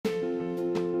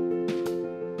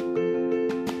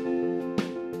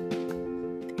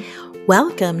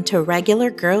Welcome to Regular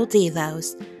Girl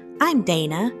Devos. I'm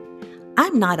Dana.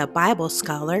 I'm not a Bible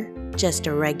scholar, just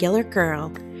a regular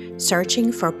girl,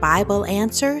 searching for Bible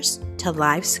answers to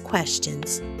life's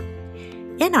questions.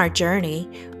 In our journey,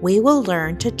 we will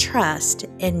learn to trust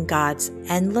in God's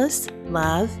endless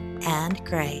love and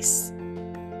grace.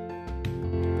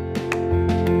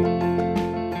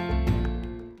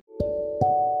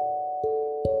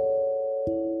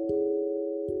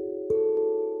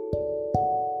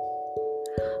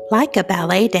 Like a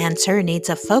ballet dancer needs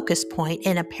a focus point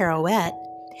in a pirouette,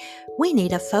 we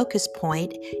need a focus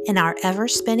point in our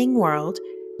ever-spinning world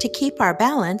to keep our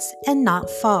balance and not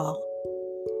fall.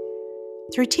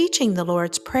 Through teaching the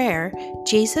Lord's Prayer,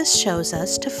 Jesus shows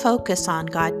us to focus on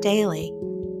God daily.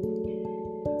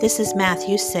 This is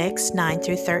Matthew 6, 9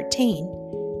 through 13.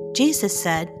 Jesus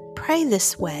said, "Pray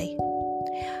this way.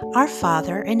 Our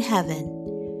Father in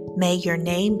heaven, may your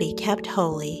name be kept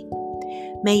holy.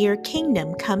 May your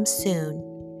kingdom come soon.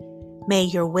 May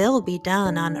your will be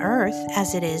done on earth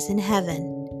as it is in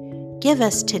heaven. Give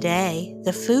us today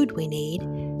the food we need,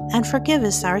 and forgive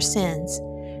us our sins,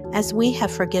 as we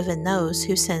have forgiven those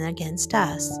who sin against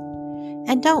us.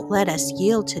 And don't let us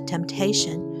yield to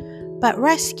temptation, but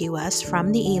rescue us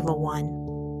from the evil one."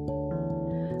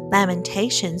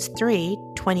 Lamentations 3,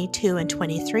 22 and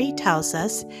 23 tells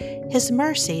us, "His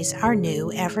mercies are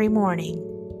new every morning."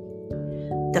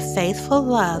 The faithful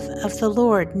love of the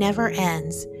Lord never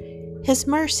ends. His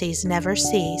mercies never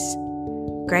cease.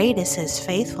 Great is His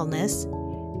faithfulness.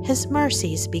 His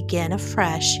mercies begin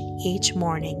afresh each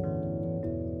morning.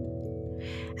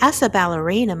 As a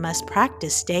ballerina must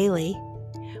practice daily,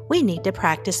 we need to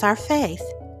practice our faith.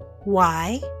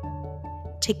 Why?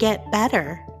 To get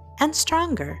better and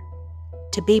stronger,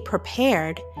 to be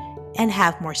prepared and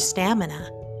have more stamina,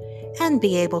 and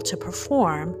be able to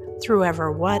perform through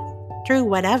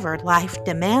whatever life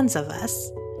demands of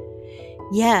us.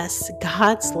 Yes,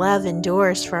 God's love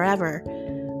endures forever,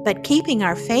 but keeping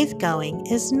our faith going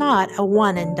is not a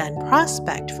one-and-done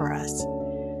prospect for us.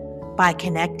 By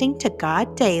connecting to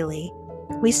God daily,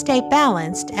 we stay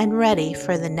balanced and ready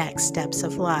for the next steps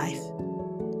of life.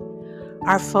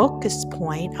 Our focus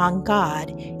point on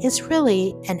God is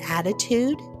really an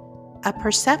attitude, a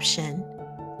perception,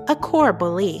 a core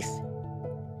belief.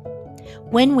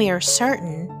 When we are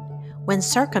certain, when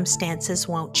circumstances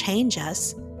won't change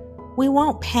us, we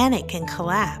won't panic and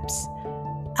collapse.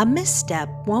 A misstep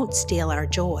won't steal our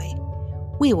joy.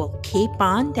 We will keep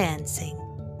on dancing.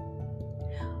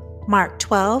 Mark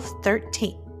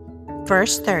 12:13,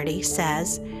 verse 30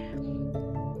 says,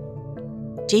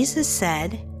 Jesus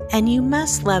said, "And you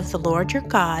must love the Lord your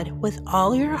God with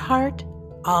all your heart,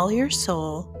 all your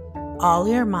soul, all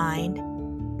your mind,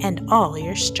 and all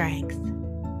your strength."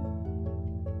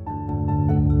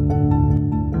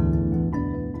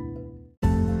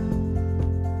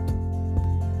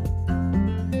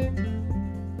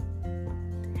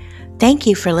 Thank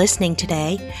you for listening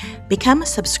today. Become a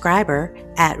subscriber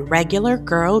at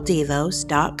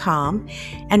regulargirldevos.com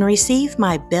and receive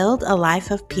my Build a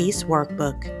Life of Peace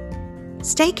workbook.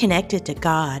 Stay connected to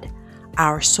God,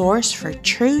 our source for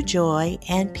true joy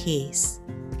and peace.